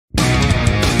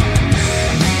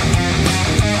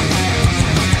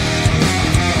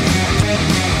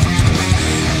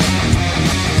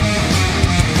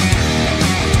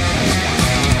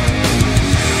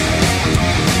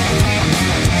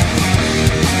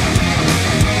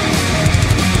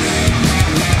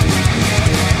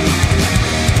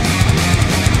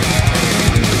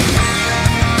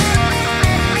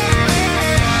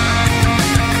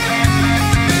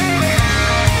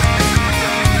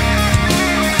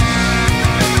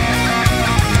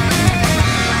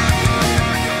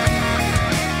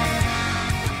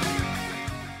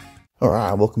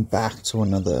Alright, welcome back to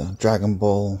another Dragon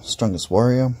Ball Strongest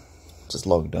Warrior. Just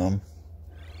logged on.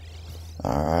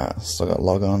 Alright, still got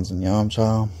logons and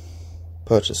Yamcha.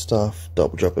 Purchase stuff,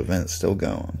 double drop events still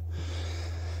going.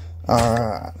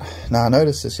 Alright, now I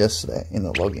noticed this yesterday in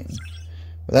the login,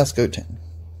 but that's goten.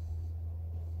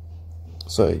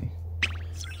 So,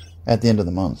 at the end of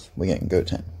the month, we're getting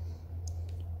goten.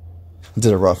 I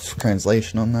did a rough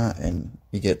translation on that, and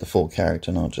you get the full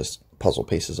character, not just puzzle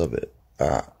pieces of it.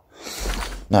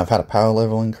 Now I've had a power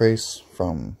level increase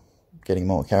from getting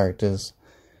more characters,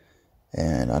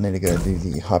 and I need to go do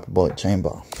the hyperbolic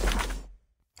chamber.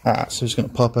 Alright, so just gonna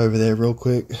pop over there real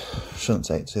quick. Shouldn't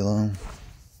take too long.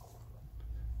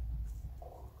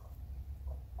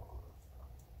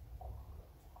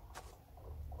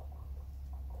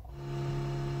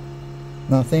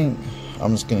 Now I think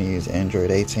I'm just gonna use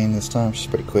Android 18 this time. She's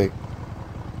pretty quick.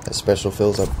 That special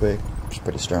fills up quick. She's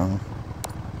pretty strong.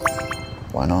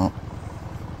 Why not?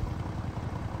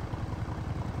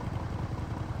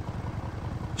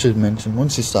 Should mention,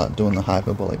 once you start doing the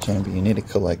hyperbolic chamber, you need to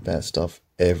collect that stuff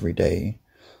every day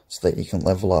so that you can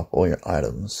level up all your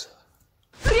items.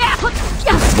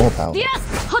 More power.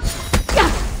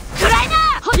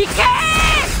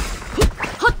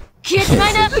 She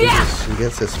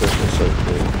gets this special so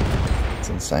quick. It's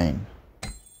insane.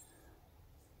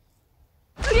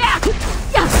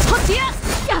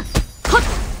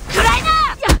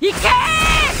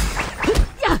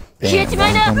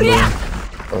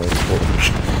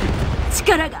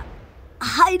 I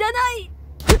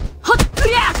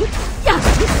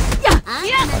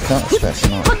can't stress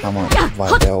enough how much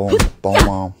Videl,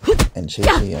 Bulma, and Chi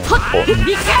are important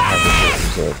to have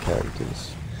as reserve characters.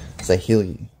 They heal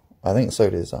you. I think so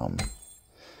does that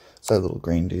little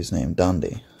green dude's named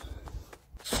Dundee.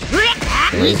 The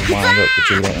reason why I got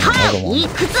Vegeta and another one is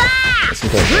he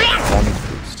does a damage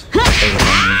boost.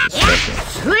 Everyone uses special.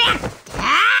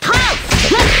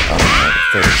 Like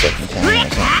 30-second counter or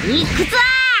something.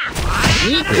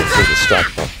 Yeah, so the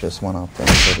strike buff just went up, and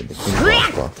so did the key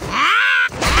buff.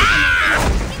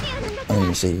 And then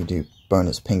you see you do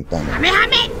bonus pink damage.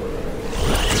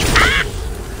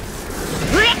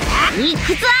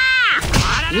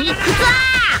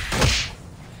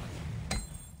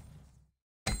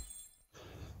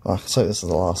 Oh, so this is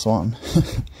the last one.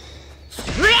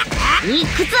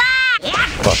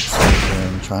 Fuck,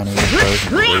 I'm trying to use those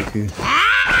in Goku.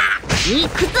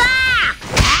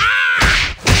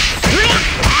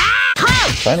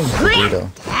 Finding Vegeta,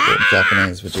 the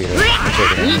Japanese Vegeta,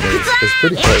 whichever one it is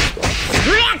pretty close though.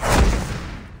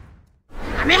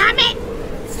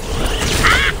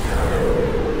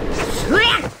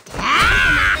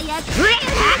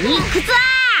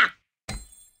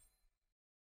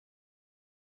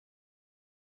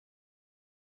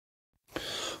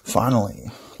 Finally,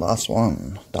 last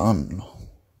one, done.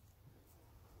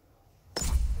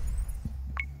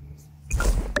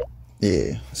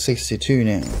 Yeah, 62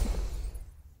 now.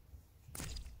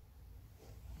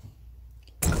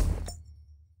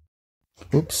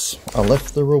 Oops, I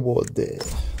left the reward there.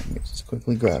 Let me just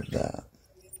quickly grab that.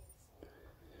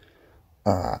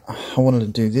 I wanted to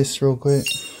do this real quick.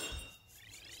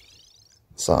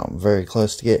 So I'm very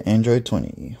close to get Android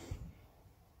 20.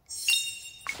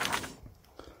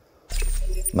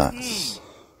 Nice.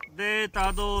 Look at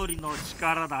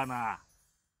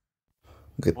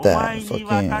that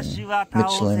fucking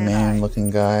Michelin Man looking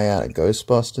guy out of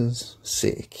Ghostbusters.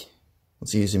 Sick.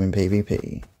 Let's use him in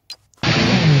PvP.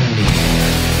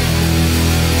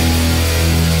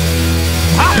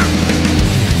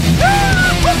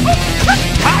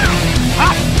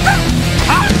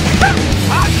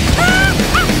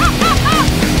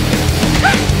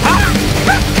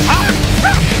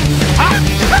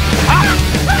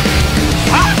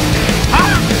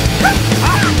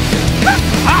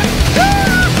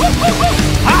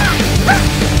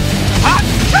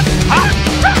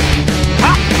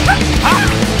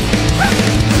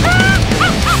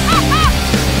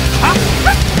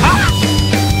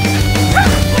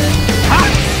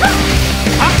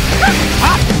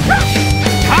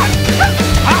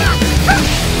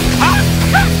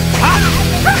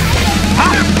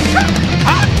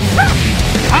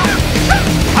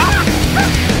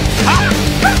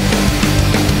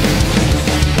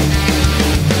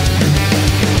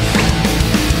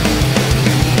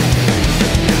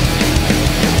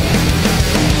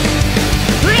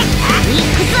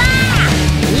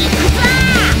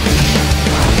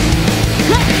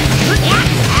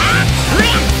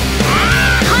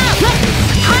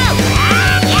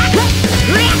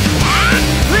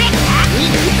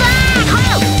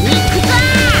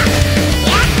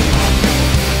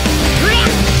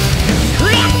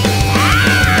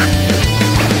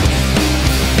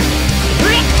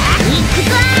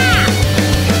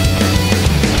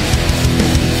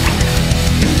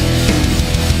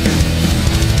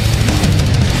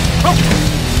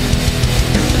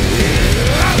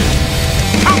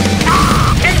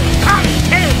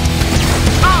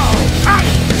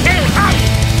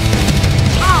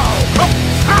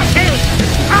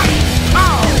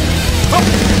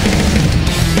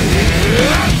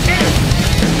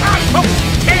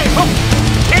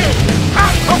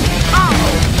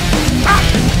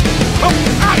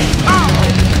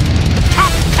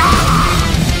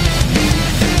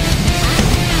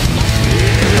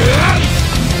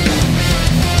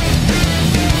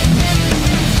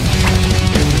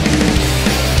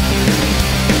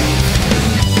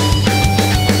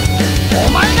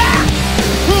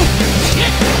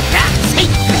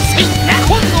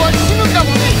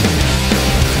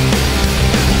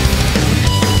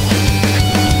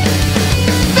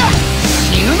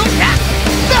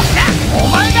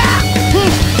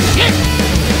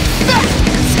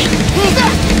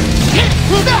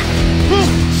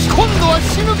 は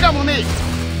死ぬかもね。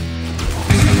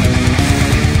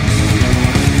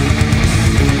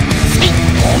せい、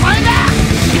お前だ。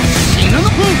死ぬの。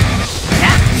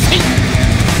せい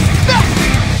だ。